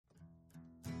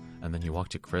And then you walk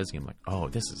to Kresge, I'm like, oh,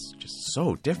 this is just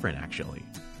so different, actually.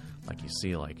 Like, you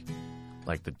see, like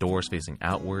the doors facing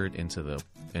outward into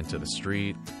the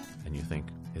street, and you think,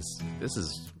 this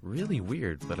is really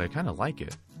weird, but I kind of like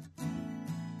it.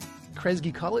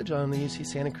 Kresge College on the UC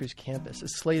Santa Cruz campus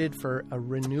is slated for a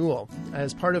renewal.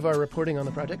 As part of our reporting on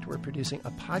the project, we're producing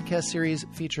a podcast series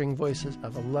featuring voices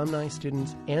of alumni,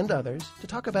 students, and others to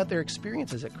talk about their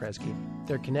experiences at Kresge,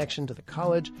 their connection to the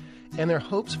college, and their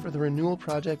hopes for the renewal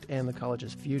project and the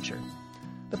college's future.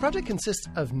 The project consists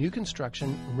of new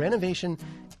construction, renovation,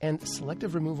 and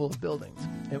selective removal of buildings.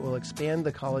 It will expand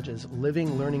the college's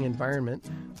living, learning environment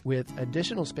with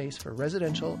additional space for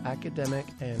residential, academic,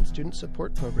 and student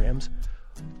support programs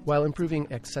while improving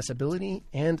accessibility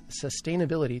and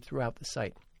sustainability throughout the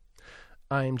site.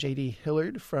 I'm J.D.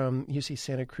 Hillard from UC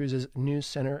Santa Cruz's News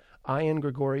Center. Ian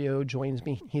Gregorio joins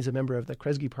me. He's a member of the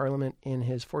Kresge Parliament in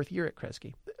his fourth year at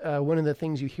Kresge. One of the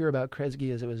things you hear about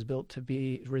Kresge is it was built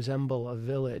to resemble a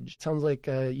village. Sounds like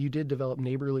you did develop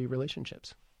neighborly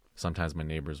relationships. Sometimes my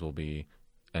neighbors will be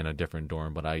in a different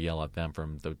dorm, but I yell at them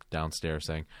from the downstairs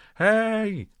saying,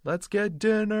 "Hey, let's get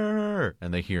dinner!"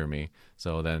 And they hear me.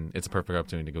 So then it's a perfect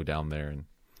opportunity to go down there and,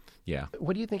 yeah.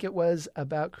 What do you think it was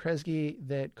about Kresge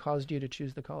that caused you to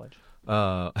choose the college?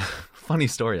 Funny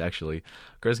story, actually.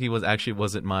 Kresge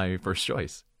wasn't my first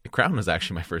choice. Crown was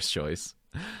actually my first choice.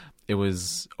 It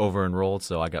was over-enrolled,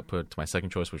 so I got put to my second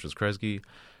choice, which was Kresge.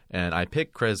 And I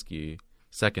picked Kresge,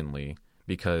 secondly,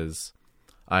 because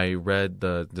I read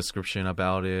the description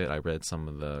about it. I read some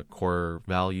of the core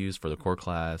values for the core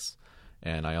class.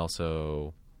 And I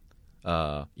also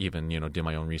even, did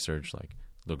my own research. Like,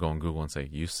 they'll go on Google and say,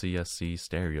 UCSC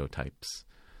stereotypes.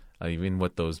 Even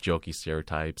with those jokey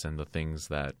stereotypes and the things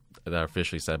that are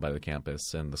officially said by the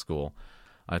campus and the school,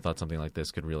 I thought something like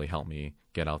this could really help me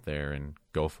get out there and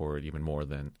go for it even more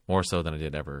so than I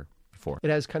did ever before. It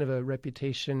has kind of a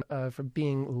reputation for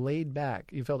being laid back.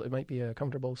 You felt it might be a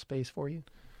comfortable space for you?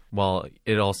 Well,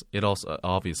 it also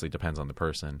obviously depends on the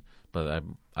person, but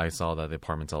I saw that the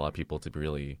apartments allow people to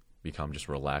really become just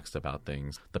relaxed about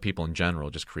things. The people in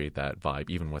general just create that vibe,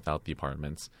 even without the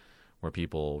apartments, where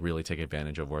people really take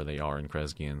advantage of where they are in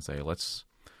Kresge and say, let's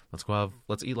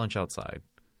eat lunch outside.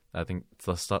 I think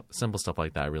the simple stuff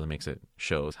like that really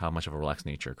shows how much of a relaxed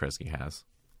nature Kresge has.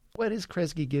 What has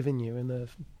Kresge given you in the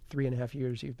 3.5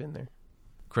 years you've been there?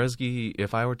 Kresge,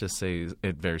 if I were to say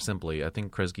it very simply, I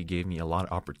think Kresge gave me a lot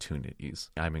of opportunities.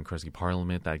 I'm in Kresge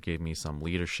Parliament. That gave me some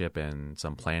leadership and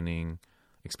some planning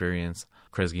experience.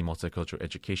 Kresge Multicultural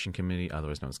Education Committee,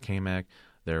 otherwise known as KMEC.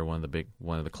 They're one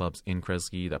of the clubs in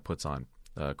Kresge that puts on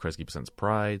Kresge Presents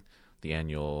Pride, the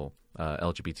annual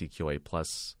LGBTQIA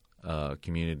plus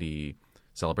community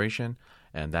celebration,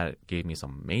 and that gave me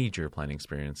some major planning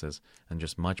experiences, and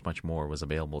just much, much more was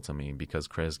available to me because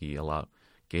Kresge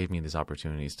gave me these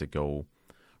opportunities to go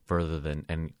further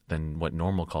than what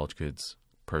normal college kids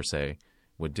per se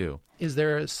would do. Is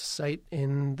there a site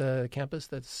in the campus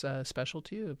that's special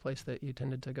to you, a place that you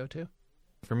tended to go to?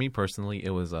 For me personally,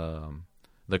 it was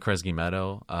the Kresge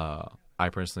Meadow. I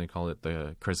personally call it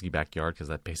the Kresge Backyard because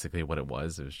that's basically what it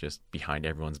was. It was just behind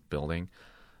everyone's building.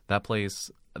 That place,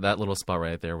 that little spot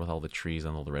right there with all the trees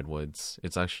and all the redwoods,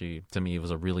 it's actually, to me, it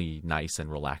was a really nice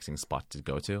and relaxing spot to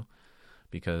go to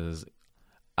because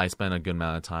I spent a good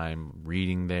amount of time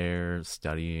reading there,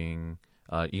 studying,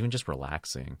 even just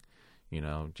relaxing,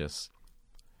 just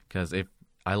because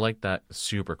I like that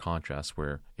super contrast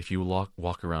where if you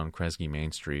walk around Kresge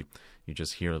Main Street, you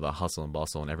just hear the hustle and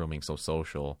bustle and everyone being so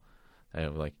social.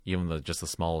 Like even the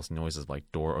smallest noises like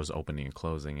doors opening and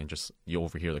closing, and just you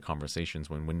overhear the conversations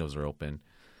when windows are open.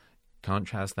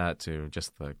 Contrast that to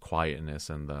just the quietness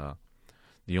and the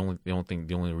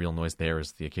only real noise there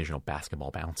is the occasional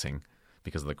basketball bouncing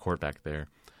because of the court back there.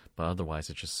 But otherwise,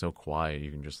 it's just so quiet.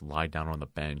 You can just lie down on the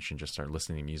bench and just start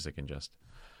listening to music and just.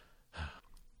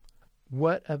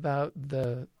 What about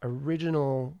the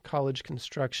original college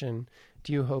construction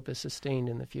do you hope is sustained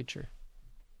in the future?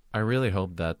 I really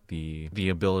hope that the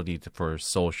ability for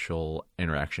social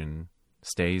interaction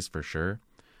stays for sure.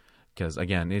 Because,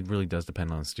 again, it really does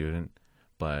depend on the student.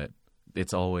 But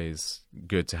it's always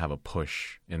good to have a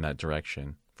push in that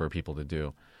direction for people to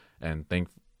do. And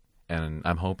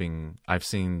I'm hoping I've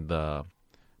seen the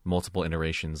multiple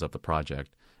iterations of the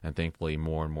project. And thankfully,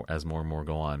 more and more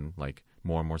go on, like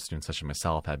more and more students such as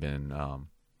myself have been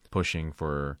pushing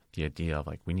for the idea of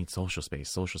like we need social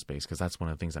space because that's one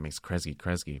of the things that makes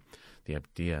Kresge, the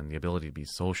idea and the ability to be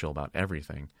social about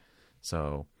everything.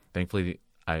 So thankfully,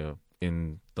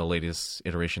 in the latest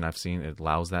iteration I've seen, it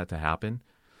allows that to happen.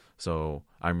 So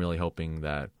I'm really hoping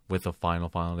that with the final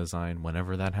design,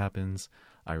 whenever that happens,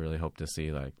 I really hope to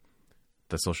see like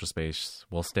the social space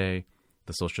will stay,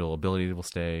 the social ability will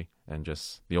stay, and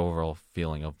just the overall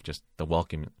feeling of just the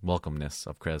welcomeness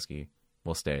of Kresge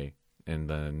will stay in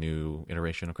the new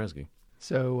iteration of Kresge.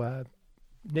 So,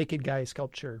 naked guy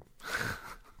sculpture.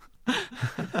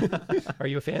 Are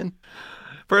you a fan?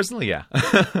 Personally, yeah.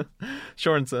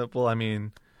 Short and simple. I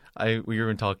mean, we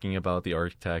were talking about the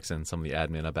architects and some of the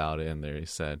admin about it, and they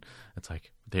said it's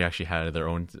like they actually had their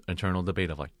own internal debate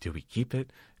of like, do we keep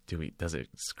it? Does it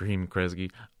scream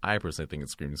Kresge? I personally think it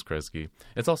screams Kresge.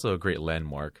 It's also a great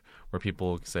landmark where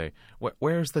people say,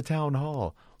 "Where's the town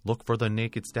hall? Look for the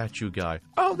naked statue guy."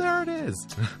 Oh, there it is.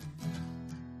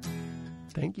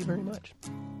 Thank you very much.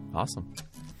 Awesome.